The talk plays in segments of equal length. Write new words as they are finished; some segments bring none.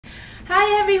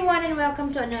Hi everyone and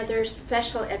welcome to another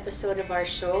special episode of our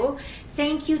show.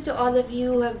 Thank you to all of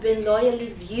you who have been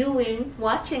loyally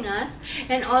watching us,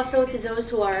 and also to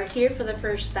those who are here for the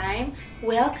first time.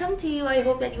 Welcome to you. I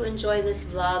hope that you enjoy this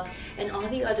vlog and all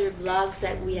the other vlogs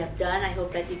that we have done. I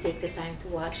hope that you take the time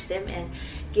to watch them and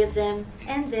give them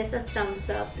and this a thumbs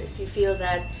up if you feel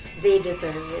that they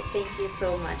deserve it. Thank you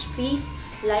so much. Please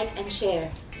like and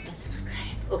share and subscribe.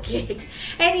 Okay.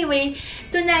 Anyway,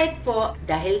 tonight po,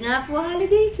 dahil nga po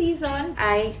holiday season,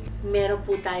 ay meron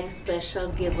po tayong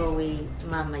special giveaway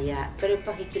mamaya. Pero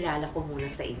pakikilala ko muna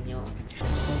sa inyo.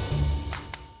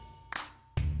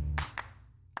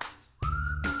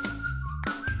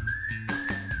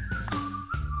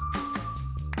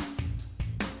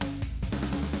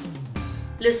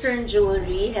 Lucerne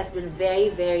Jewelry has been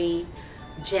very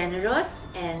generous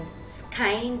and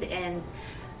kind and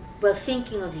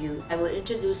thinking of you. I will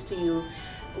introduce to you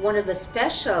one of the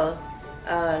special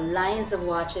lines of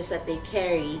watches that they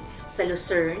carry sa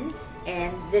Lucerne, and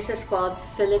this is called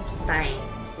Phillips Stein,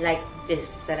 like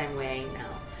this that I'm wearing now.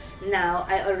 Now,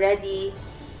 I already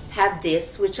have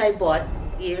this, which I bought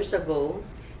years ago,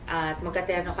 at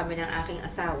magkaterno kami ng aking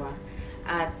asawa,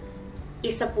 at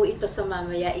isa po ito sa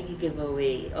mamaya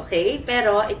i-giveaway, okay?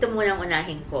 Pero ito muna ang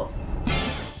unahin ko.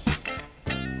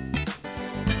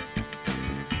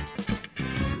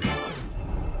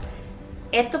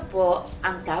 Ito po,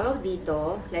 ang tawag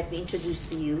dito, let me introduce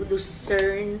to you,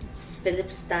 Lucerne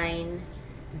Phillips Stein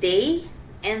Day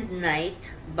and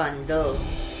Night Bundle.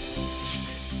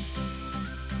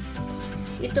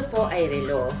 Ito po ay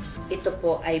relo. Ito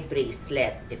po ay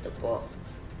bracelet. Ito po.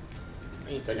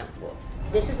 Ito lang po.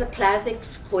 This is the classic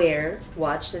square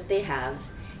watch that they have.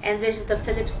 And this is the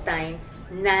Phillips Stein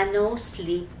Nano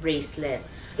Sleep Bracelet.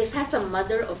 This has a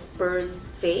mother of pearl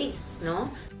face,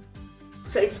 no?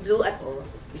 So, it's blue at all.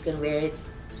 You can wear it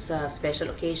sa special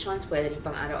occasions, pwede rin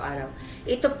pang araw-araw.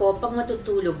 Ito po, pag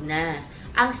matutulog na.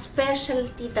 Ang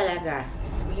specialty talaga,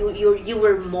 you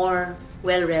were more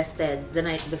well-rested the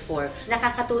night before.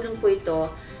 Nakakatulong po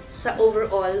ito sa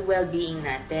overall well-being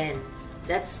natin.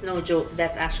 That's no joke.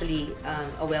 That's actually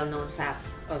a well-known fact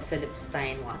of Phillips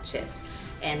Stein watches.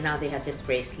 And now they have this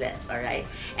bracelet, alright?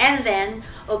 And then,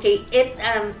 okay,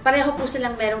 pareho po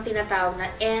silang merong tinatawag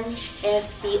na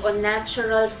NFT o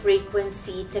Natural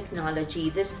Frequency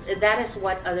Technology. That is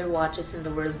what other watches in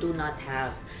the world do not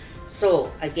have.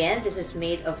 So, again, this is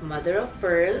made of mother of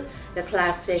pearl, the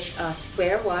classic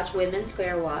square watch, women's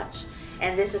square watch.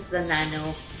 And this is the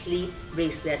Nano Sleep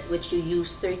Bracelet, which you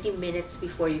use 30 minutes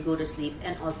before you go to sleep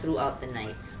and all throughout the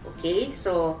night. Okay?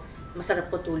 So,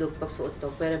 masarap po tulog pag suot to,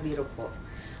 pero biro po.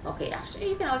 Okay, actually,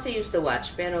 you can also use the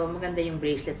watch, pero maganda yung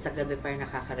bracelet sa gabi para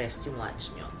nakaka-rest yung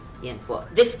watch nyo. Yan po.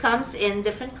 This comes in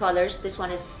different colors. This one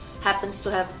happens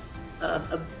to have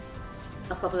a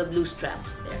couple of blue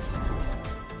straps there.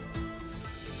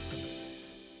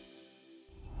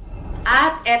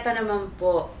 At eto naman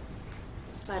po,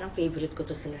 parang favorite ko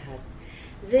to sa lahat.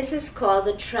 This is called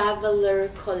the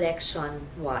Traveler Collection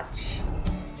watch.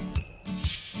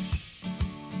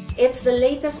 It's the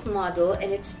latest model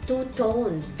and it's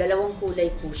two-tone. Dalawang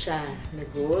kulay po siya. May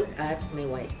gold at may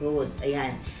white gold.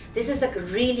 Ayan. This is a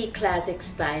really classic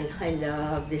style. I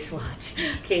love this watch.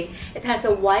 Okay. It has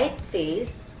a white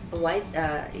face. White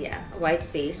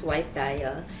face, white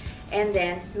dial. And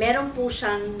then, meron po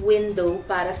siyang window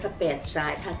para sa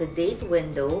petsa. It has a date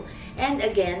window. And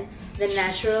again, the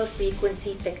natural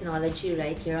frequency technology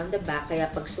right here on the back. Kaya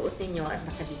pag suot ninyo at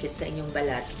nakadikit sa inyong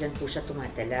balat, dyan po siya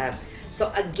tumatalab.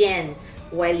 So again,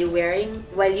 while you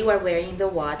are wearing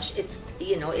the watch, it's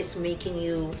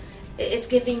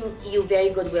giving you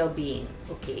very good well-being,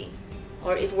 okay?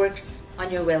 Or it works on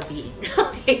your well-being,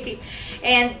 okay?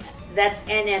 And that's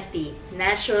NFT,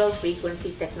 Natural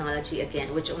Frequency Technology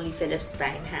again, which only Phillips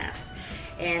Stein has.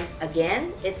 And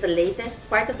again, it's the latest,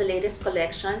 part of the latest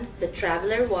collection, the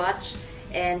Traveler watch,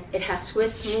 and it has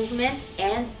Swiss movement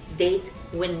and date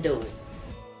window.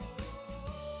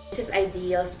 This is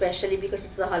ideal, especially because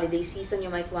it's the holiday season. You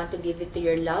might want to give it to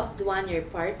your loved one, your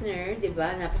partner,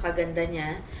 diba? Napakaganda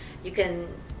niya. You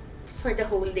can, for the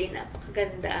whole day,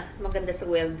 napakaganda. Maganda sa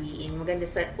well-being, maganda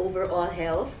sa overall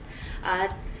health.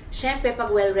 At syempre, pag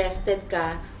well-rested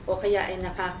ka, o kaya ay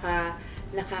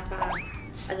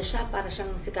ano siya, para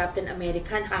siyang si Captain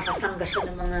America, nakakasangga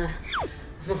siya ng mga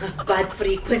bad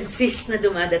frequencies na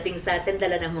dumadating sa atin,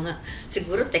 dala ng mga,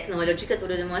 siguro, technology,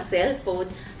 katulad ng mga cellphone,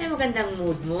 ay magandang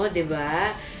mood mo, di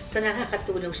ba? So,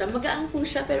 nakakatulong siya. Magaang po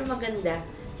siya, pero maganda.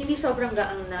 Hindi sobrang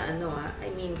gaang na, I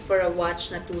mean, for a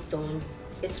watch na two-tone,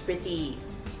 it's pretty,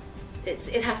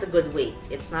 it has a good weight.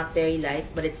 It's not very light,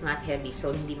 but it's not heavy,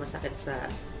 so hindi masakit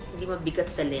hindi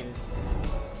mabigat talin.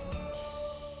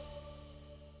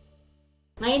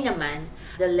 Ngayon naman,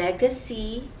 the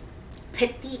Legacy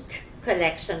Petite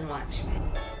Collection watch.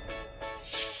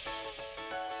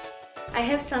 I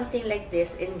have something like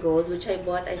this in gold, which I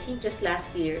bought, I think, just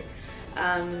last year.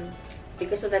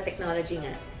 Because of the technology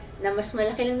nga, na mas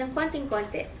malaki lang ng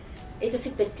konting-konti. Ito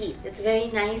si Petite. It's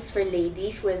very nice for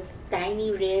ladies with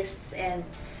tiny wrists and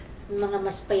mga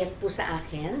mas payat po sa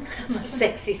akin. Mas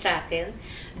sexy sa akin.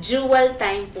 Dual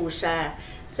time po siya.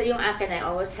 So yung akin, I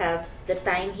always have the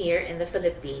time here in the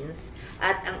Philippines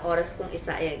at ang oras kong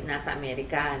isa ay nasa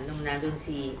Amerika. Nung nandun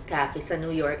si Kaki sa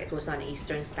New York, it was on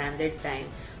Eastern Standard Time.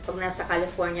 Pag nasa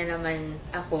California naman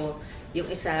ako,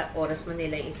 yung isa oras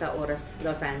Manila, yung isa oras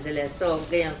Los Angeles. So,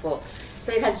 ganyan po.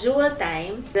 So, it has dual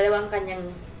time, dalawang kanyang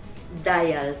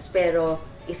dials, pero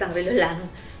isang relo lang.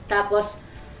 Tapos,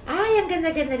 ang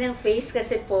ganda-ganda ng face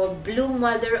kasi po, blue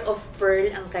mother of pearl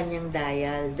ang kanyang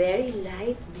dial. Very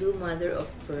light blue mother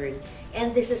of pearl.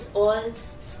 And this is all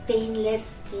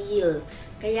stainless steel.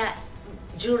 Kaya,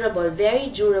 durable,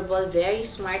 very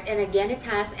smart. And again, it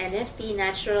has NFT,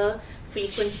 natural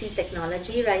frequency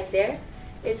technology right there.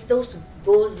 It's those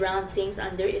gold round things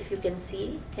under, if you can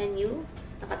see. Can you?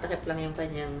 Nakatakip lang yung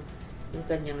kanyang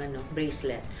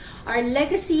bracelet. Our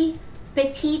Legacy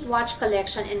Petite watch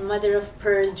collection in mother of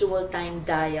pearl dual time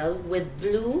dial with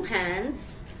blue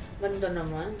hands. Ganda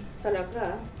naman.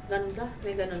 Talaga. Ganda.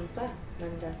 May ganun pa.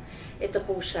 Ganda. Ito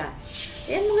po siya.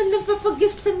 Ayan, magandang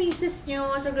papag-gift sa misis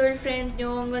nyo, sa girlfriend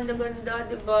nyo. Ang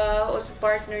ganda-ganda, diba? O sa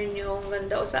partner nyo. Ang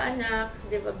ganda. O sa anak.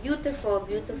 Diba? Beautiful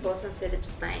from Philip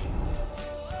Stein.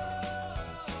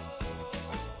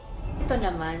 Ito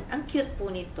naman, ang cute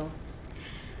po nito.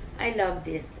 I love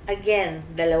this. Again,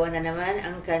 dalawa na naman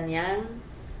ang kanyang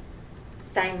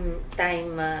time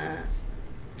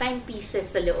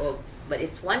pieces sa loob. But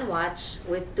it's one watch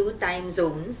with 2 time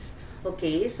zones.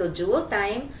 Okay, so dual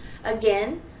time.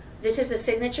 Again, this is the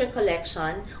signature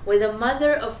collection with a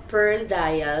mother of pearl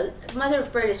dial. Mother of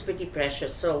pearl is pretty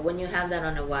precious, so when you have that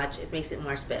on a watch, it makes it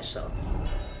more special.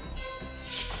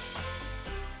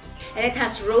 And it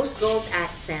has rose gold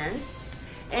accents.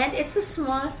 And it's a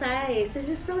small size. This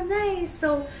is so nice.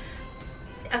 So,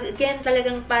 again,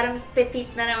 talagang parang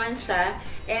petite na naman siya.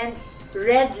 And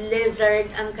red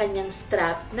lizard ang kanyang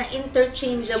strap na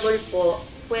interchangeable po.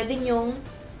 Pwede nyong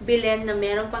bilhin na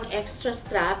meron pang extra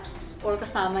straps or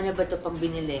kasama na ba ito pag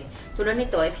binili. Tulad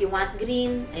nito, if you want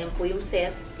green, ayan po yung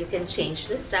set. You can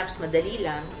change the straps. Madali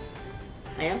lang.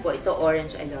 Ayan po, ito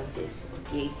orange. I love this.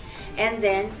 Okay. And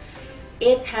then,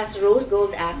 it has rose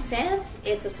gold accents.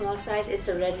 It's a small size. It's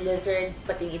a red lizard.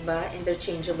 Pati iba,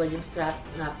 interchangeable yung strap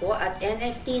nga po. At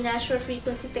NFT, natural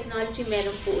frequency technology,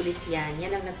 meron po ulit yan.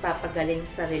 Yan ang nagpapagaling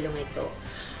sa relong ito.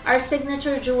 Our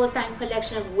signature dual time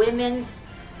collection of women's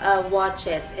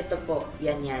watches. Ito po,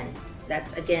 yan.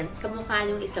 That's, again, kamukha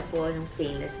yung isa po ng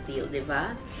stainless steel, di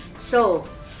ba? So,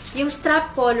 yung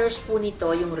strap colors po nito,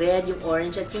 yung red, yung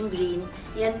orange, at yung green,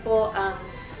 yan po ang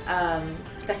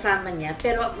kasama niya.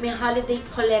 Pero may holiday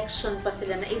collection pa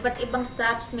sila na iba't ibang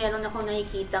straps. Meron akong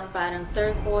nakikitang parang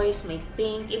turquoise, may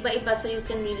pink, iba-iba. So you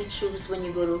can really choose when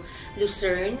you go to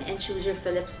Lucerne and choose your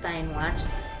Philip Stein watch.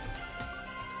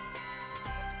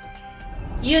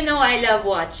 You know I love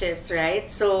watches, right?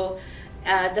 So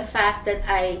the fact that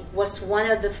I was one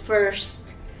of the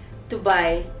first to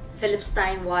buy Philip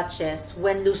Stein watches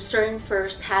when Lucerne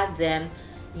first had them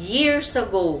years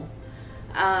ago.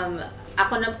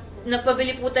 Ako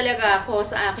nagpabili po talaga ako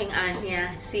sa aking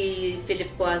Anya, si Philip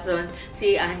Quazon,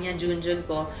 si Anya Junjun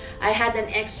ko. I had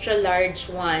an extra large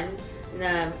one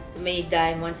na may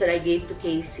diamonds that I gave to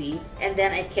Casey. And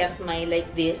then I kept my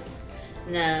like this,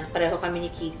 na pareho kami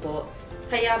ni Kiko.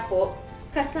 Kaya po,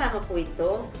 kasama po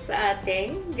ito sa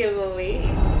ating giveaways.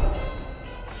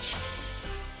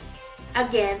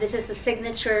 Again, this is the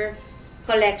signature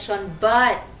collection,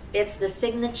 but it's the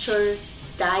signature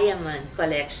diamond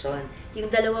collection. Yung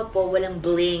dalawa po, walang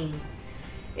bling.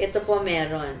 Ito po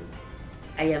meron.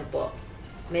 Ayan po.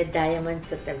 May diamond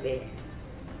sa tabi.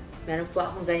 Meron po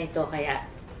akong ganito, kaya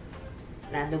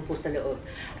nandun po sa loob.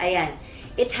 Ayan.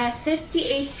 It has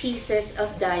 58 pieces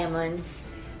of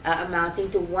diamonds amounting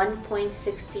to 1.16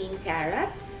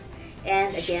 carats.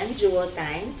 And again, dual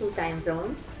time, 2 time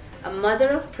zones. A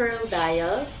mother of pearl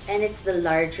dial, and it's the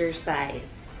larger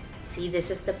size. See, this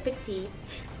is the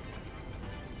petite.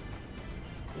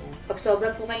 Pag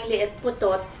sobra po kayong liit,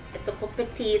 putot, ito po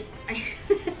petite.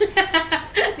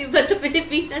 Diba sa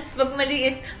Pilipinas, pag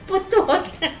maliit, putot.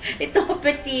 Ito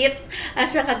petite.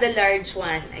 At saka the large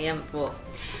one. Ayan po.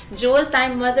 Jewel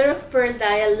time mother of pearl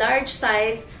dial, large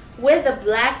size, with a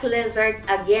black lizard.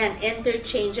 Again,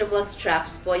 interchangeable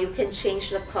straps po. You can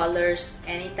change the colors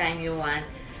anytime you want.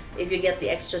 if you get the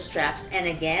extra straps. And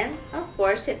again, of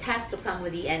course, it has to come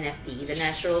with the NFT, the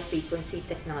natural frequency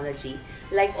technology,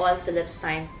 like all Philips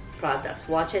Time products,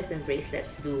 watches and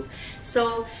bracelets do.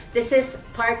 So this is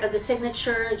part of the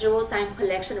signature Jewel Time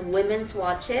collection of women's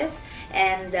watches.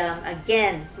 And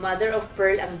again, mother of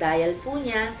pearl ang dial po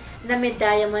niya na may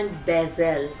diamond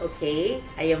bezel. Okay?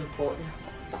 Ayan po.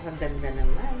 Napakaganda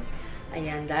naman.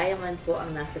 Ayan, diamond po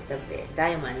ang nasa tabi.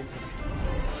 Diamonds.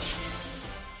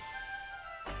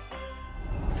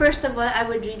 First of all, I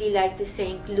would really like to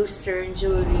thank Lucerne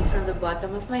Jewelry from the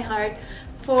bottom of my heart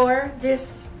for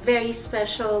this very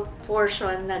special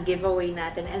portion na giveaway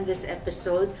natin in this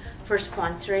episode, for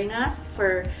sponsoring us,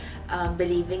 for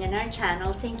believing in our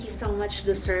channel. Thank you so much,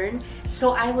 Lucerne.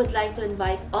 So I would like to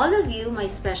invite all of you, my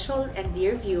special and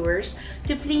dear viewers,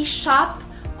 to please shop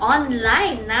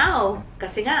online now.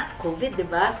 Kasi nga, COVID,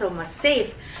 diba? So mas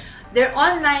safe. Their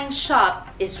online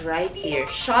shop is right here,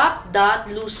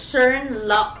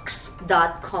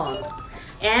 shop.lucernelux.com,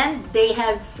 and they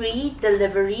have free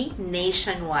delivery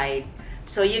nationwide.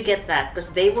 So you get that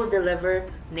because they will deliver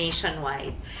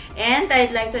nationwide. And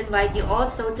I'd like to invite you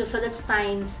also to Philips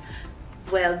Time's,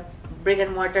 well, brick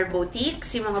and mortar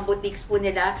boutiques. Yung mga boutiques po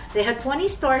nila, they have 20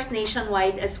 stores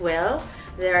nationwide as well.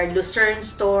 There are Lucerne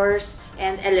stores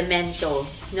and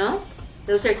Elemento, no?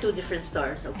 Those are two different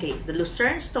stores. Okay, the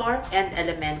Lucerne store and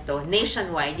Elemento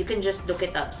nationwide. You can just look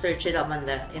it up, search it up on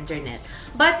the internet.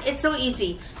 But it's so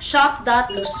easy.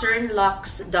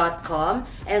 Shop.lucernelux.com,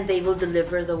 and they will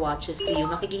deliver the watches to you.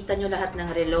 Makikita nyo lahat ng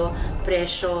relo,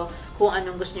 presyo, kung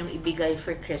anong gusto nyo ibigay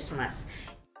for Christmas.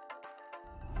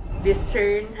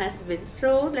 Lucerne has been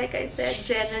so, like I said,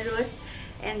 generous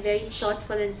and very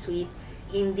thoughtful and sweet.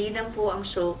 Hindi lang po ang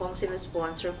show kung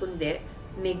sino-sponsor, kundi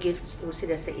may gifts po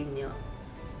sila sa inyo.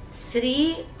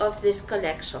 3 of this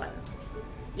collection,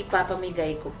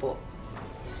 ipapamigay ko po.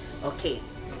 Okay.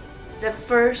 The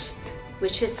first,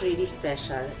 which is really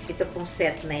special, ito pong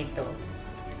set na ito.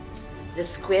 The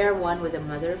square one with the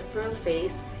mother of pearl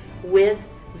face with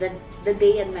the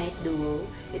day and night duo.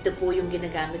 Ito po yung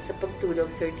ginagamit sa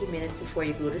pagtulog 30 minutes before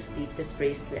you go to sleep, this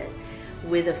bracelet.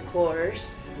 With, of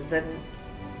course, the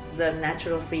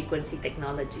natural frequency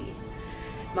technology.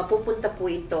 Mapupunta po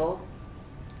ito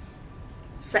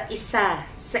sa isa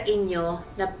sa inyo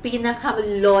na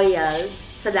pinaka-loyal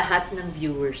sa lahat ng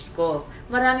viewers ko.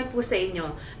 Marami po sa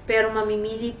inyo, pero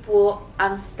mamimili po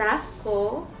ang staff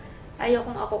ko.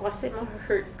 Ayokong ako kasi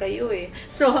ma-hurt kayo eh.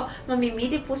 So,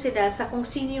 mamimili po sila sa kung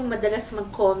sino yung madalas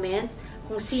mag-comment,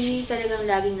 kung sino yung talagang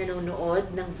laging nanonood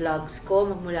ng vlogs ko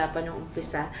magmula pa nung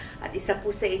umpisa. At isa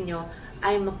po sa inyo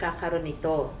ay magkakaroon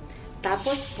nito.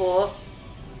 Tapos po,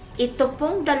 ito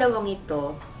pong dalawang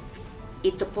ito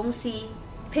pong si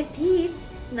Petite,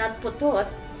 not putot,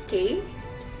 okay?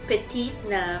 Petite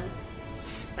na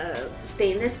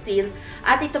stainless steel.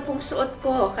 At ito pong suot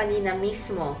ko kanina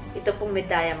mismo. Ito pong may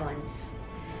diamonds.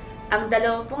 Ang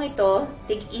dalawa pong ito,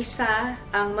 tig-isa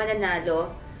ang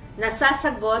mananalo na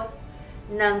sasagot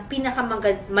ng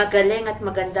pinakamagaling at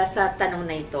maganda sa tanong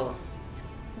na ito.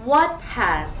 What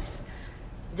has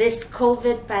this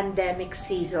COVID pandemic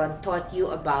season taught you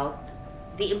about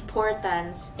the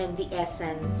importance and the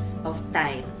essence of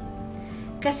time?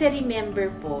 Kasi remember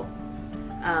po,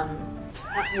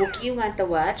 Wookie, you want to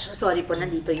watch? Sorry po,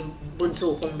 nandito yung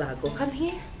bunso kong bago. Come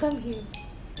here, come here.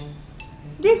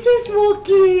 This is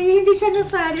Wookie. Hindi siya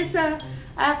nasali sa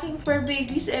aking Fur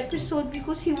Babies episode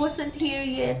because he wasn't here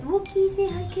yet. Wookie, say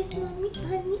hi, kiss mommy,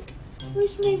 honey.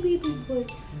 Where's my baby boy?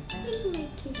 Where's my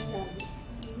kiss, daddy?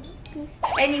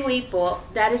 Anyway po,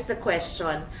 that is the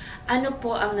question. Ano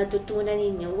po ang natutunan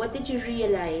ninyo? What did you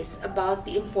realize about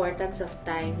the importance of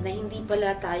time na hindi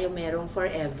pala tayo merong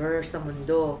forever sa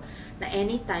mundo? Na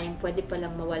anytime, pwede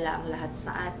palang mawala ang lahat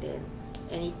sa atin.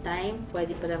 Anytime,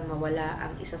 pwede palang mawala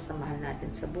ang isa sa mahal natin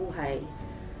sa buhay.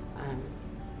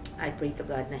 I pray to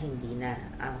God na hindi na.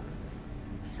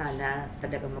 Sana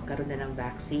talaga magkaroon na ng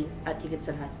vaccine at higit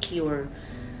sa lahat, cure.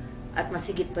 At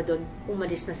masigit pa doon,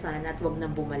 umalis na sana at wag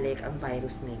nang bumalik ang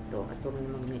virus na ito at wag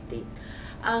nang mag-mutate.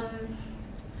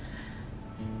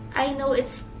 I know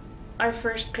it's our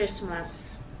first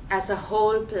Christmas as a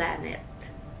whole planet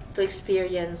to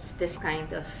experience this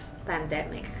kind of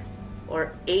pandemic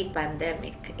or a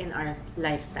pandemic in our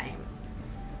lifetime.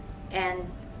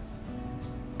 And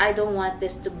I don't want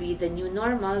this to be the new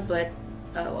normal, but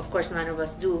of course none of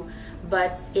us do,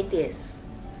 but it is.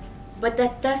 But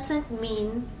that doesn't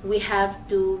mean we have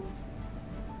to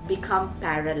become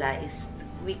paralyzed.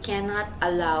 We cannot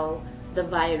allow the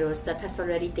virus that has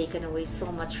already taken away so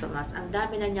much from us. Ang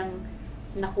dami na niyang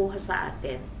nakuha sa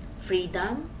atin.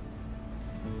 Freedom,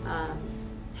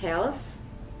 health,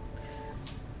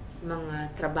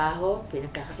 mga trabaho,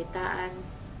 pinagkakakitaan,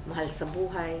 mahal sa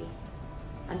buhay.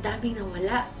 Ang daming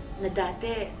nawala na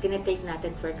dati tinitake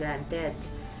natin for granted.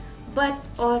 But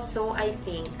also, I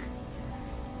think,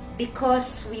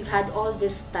 because we've had all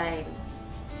this time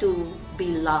to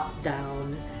be locked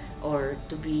down or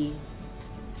to be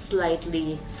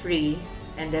slightly free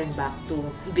and then back to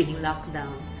being locked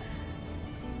down,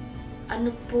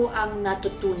 ano po ang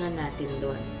natutunan natin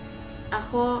doon?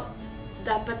 Ako,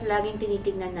 dapat laging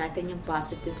tinitingnan natin yung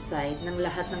positive side ng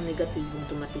lahat ng negatibong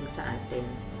dumating sa atin.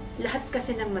 Lahat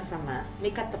kasi ng masama,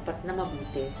 may katapat na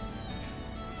mabuti.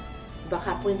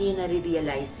 Baka po hindi nyo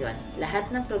nare-realize yun. Lahat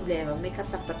ng problema, may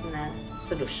katapat na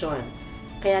solusyon.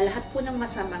 Kaya lahat po ng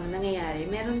masamang nangyayari,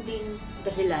 meron ding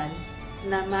dahilan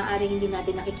na maaaring hindi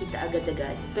natin nakikita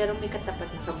agad-agad, pero may katapat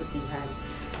na kabutihan.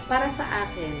 Para sa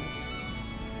akin,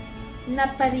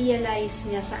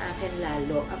 naparealize niya sa akin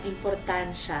lalo ang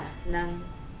importansya ng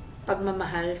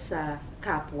pagmamahal sa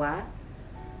kapwa,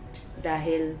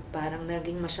 dahil parang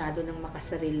naging masyado ng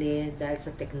makasarili dahil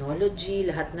sa technology,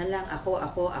 lahat na lang ako,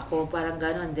 parang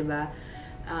gano'n, di ba?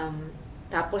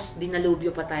 Tapos dinalubyo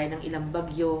pa tayo ng ilang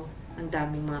bagyo, ang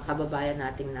daming mga kababayan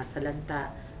nating nasa lanta,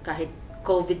 kahit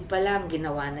COVID pa lang,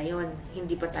 ginawa na yon,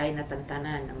 hindi pa tayo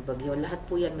natantanan ang bagyo. Lahat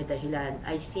po yan may dahilan.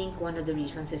 I think one of the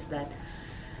reasons is that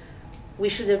we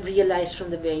should have realized from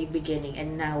the very beginning,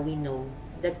 and now we know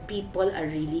that people are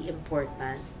really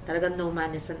important. Talagang no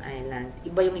man is an island.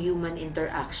 Iba yung human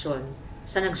interaction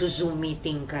sa nagzo-Zoom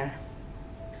meeting ka.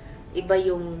 Iba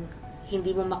yung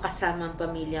hindi mo makasama ang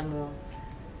pamilya mo.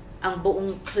 Ang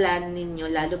buong clan ninyo,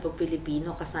 lalo pag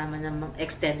Pilipino, kasama ng mga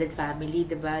extended family,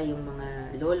 diba? Yung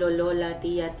mga lolo, lola,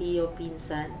 tiya, tiyo,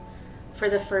 pinsan. For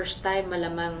the first time,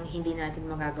 malamang hindi natin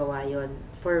magagawa yon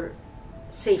for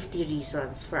safety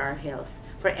reasons, for our health,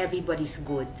 for everybody's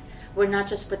good. We're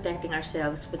not just protecting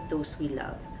ourselves, but those we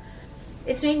love.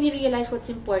 It's made me realize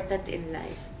what's important in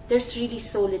life. There's really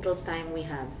so little time we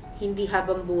have. Hindi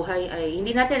habang buhay ay,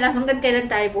 hindi natin alam hanggang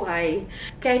kailan tayo buhay.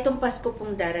 Kaya itong Pasko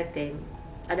pong darating,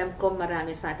 alam ko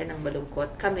marami sa atin ang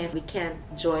malungkot. Kami, we can't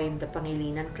join the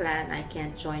Pangilinan clan. I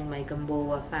can't join my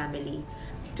Gamboa family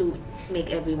to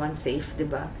make everyone safe,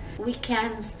 diba? We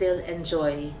can still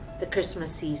enjoy the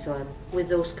Christmas season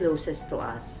with those closest to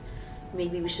us.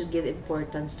 Maybe we should give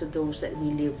importance to those that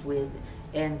we live with.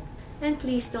 And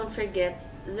please don't forget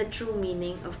the true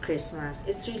meaning of Christmas.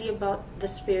 It's really about the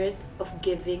spirit of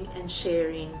giving and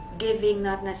sharing. Giving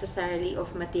not necessarily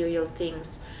of material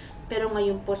things. Pero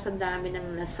ngayon po sa dami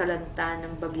ng nasalanta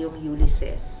ng bagyong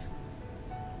Ulysses.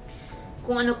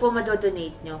 Kung ano po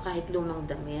madodonate nyo, kahit lumang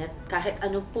damit, kahit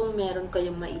ano pong meron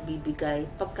kayong maibibigay,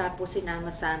 pagka po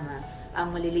sinama-sama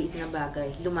ang maliliit na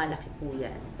bagay, lumalaki po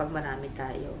yan pag marami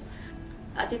tayo.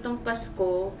 At itong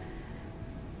Pasko,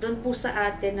 doon po sa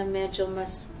atin na medyo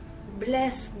mas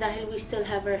blessed dahil we still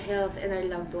have our health and our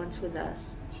loved ones with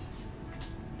us.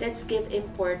 Let's give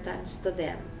importance to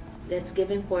them. Let's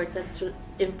give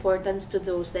importance to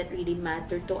those that really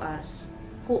matter to us,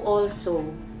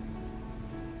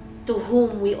 to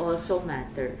whom we also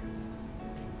matter.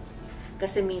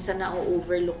 Kasi minsan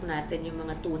na-overlook natin yung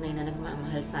mga tunay na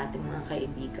nagmamahal sa ating mga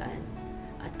kaibigan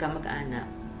at kamag-anak,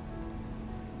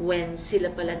 when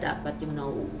sila pala dapat yung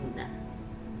nauuna.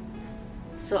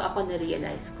 So ako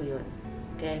na-realize ko yun.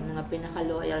 Kaya yung mga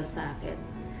pinaka-loyal sa akin,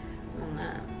 mga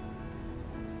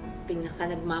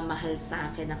pinaka-nagmamahal sa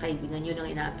akin na kaibigan, yun ang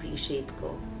ina-appreciate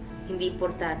ko. Hindi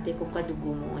importante kung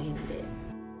kadugo mo o hindi.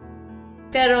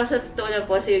 Pero sa totoo lang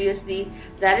po, seriously,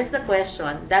 that is the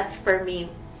question. That's for me,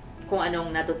 kung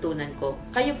anong natutunan ko.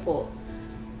 Kayo po,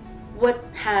 what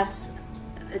has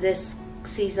this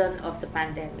season of the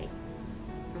pandemic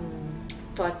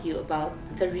taught you about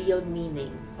the real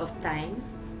meaning of time,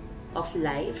 of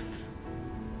life?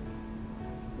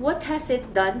 What has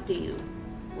it done to you?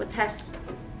 What has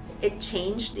it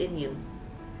changed in you?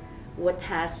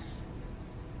 What has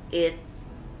it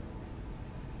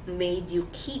made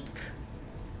you keep?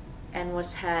 And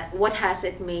what has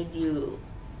it made you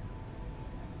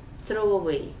throw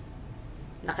away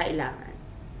na kailangan?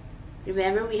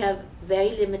 Remember, we have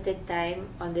very limited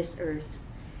time on this earth.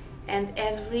 And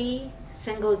every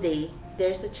single day,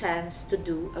 there's a chance to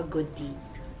do a good deed.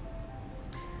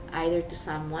 Either to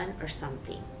someone or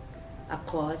something. A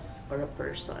cause or a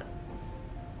person.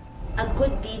 A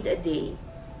good deed a day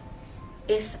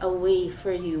is a way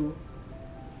for you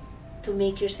to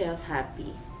make yourself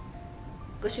happy.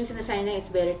 Kasi yung sinasabi na it's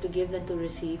better to give than to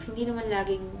receive. Hindi naman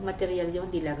laging material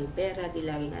yun, di laging pera, di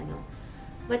laging ano.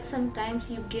 But sometimes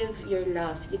you give your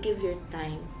love, you give your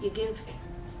time, you give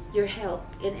your help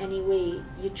in any way.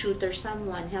 You tutor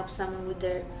someone, help someone with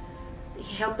their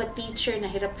help a teacher na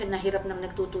hirap nang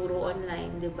nagtuturo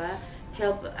online, di ba?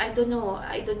 Help, I don't know,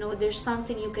 there's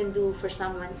something you can do for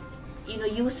someone. You know,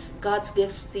 use God's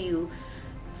gifts to you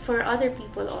for other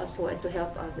people also, and to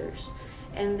help others.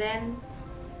 And then,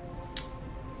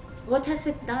 what has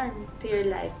it done to your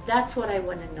life? That's what I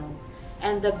want to know.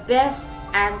 And the best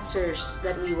answers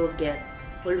that we will get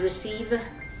will receive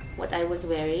what I was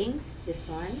wearing, this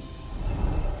one,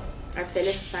 our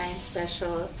Philips Stein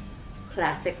Special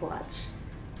Classic watch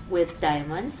with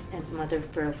diamonds and mother of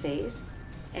pearl face,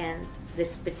 and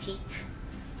this petite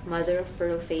mother of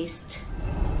pearl faced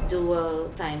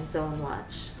dual time zone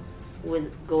watch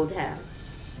with gold hands.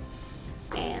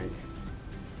 And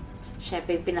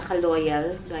syempre yung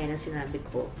pinaka-loyal, gaya ng sinabi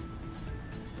ko,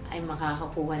 ay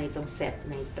makakakuha nitong set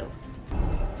na ito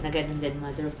na ganun din,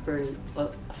 mother of pearl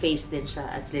face din siya,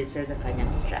 at lizard ang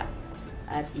kanyang strap,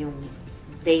 at yung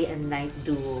day and night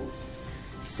duo.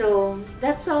 So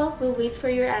that's all. We'll wait for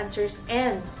your answers,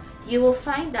 and you will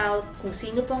find out kung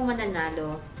sino pong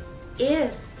mananalo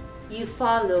if you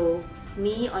follow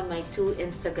me on my 2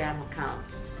 Instagram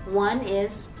accounts. One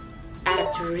is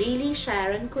at really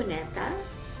Sharon Cuneta.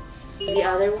 The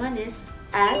other one is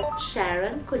at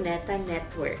Sharon Cuneta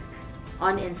Network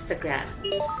on Instagram.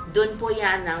 Doon po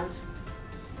i-announce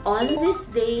on this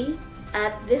day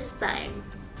at this time.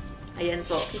 Ayan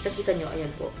po, kita-kita nyo, ayan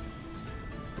po.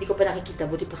 Hindi ko pa nakikita,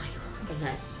 buti pa kayo.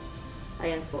 Ayan.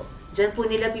 Ayan po. Diyan po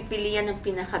nila pipilian ng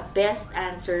pinaka-best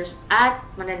answers at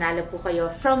mananalo po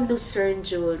kayo from Lucerne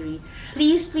Jewelry.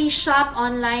 Please shop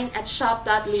online at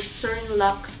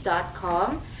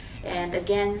shop.lucernelux.com. And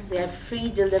again, we have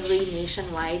free delivery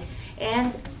nationwide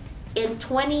and in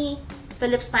 20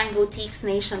 Philips Stein boutiques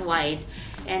nationwide,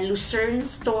 and Lucerne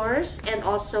stores, and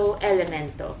also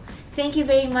Elemento. Thank you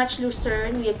very much,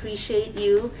 Lucerne. We appreciate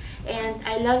you. And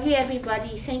I love you,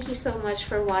 everybody. Thank you so much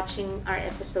for watching our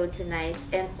episode tonight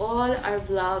and all our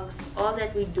vlogs, all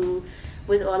that we do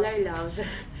with all our love.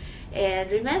 And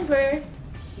remember,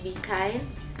 be kind,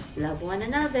 love one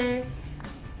another,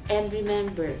 and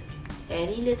remember,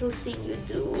 any little thing you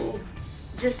do,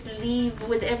 just leave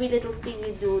with every little thing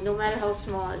you do, no matter how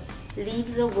small.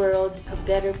 Leave the world a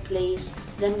better place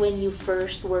than when you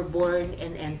first were born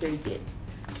and entered it.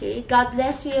 Okay, God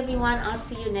bless you, everyone. I'll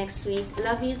see you next week.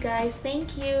 Love you guys.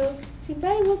 Thank you. Say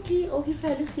bye, Wookie. Oh, he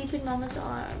fell asleep in Mama's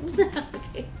arms.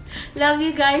 Okay. Love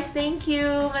you guys. Thank you.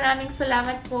 Maraming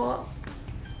salamat po.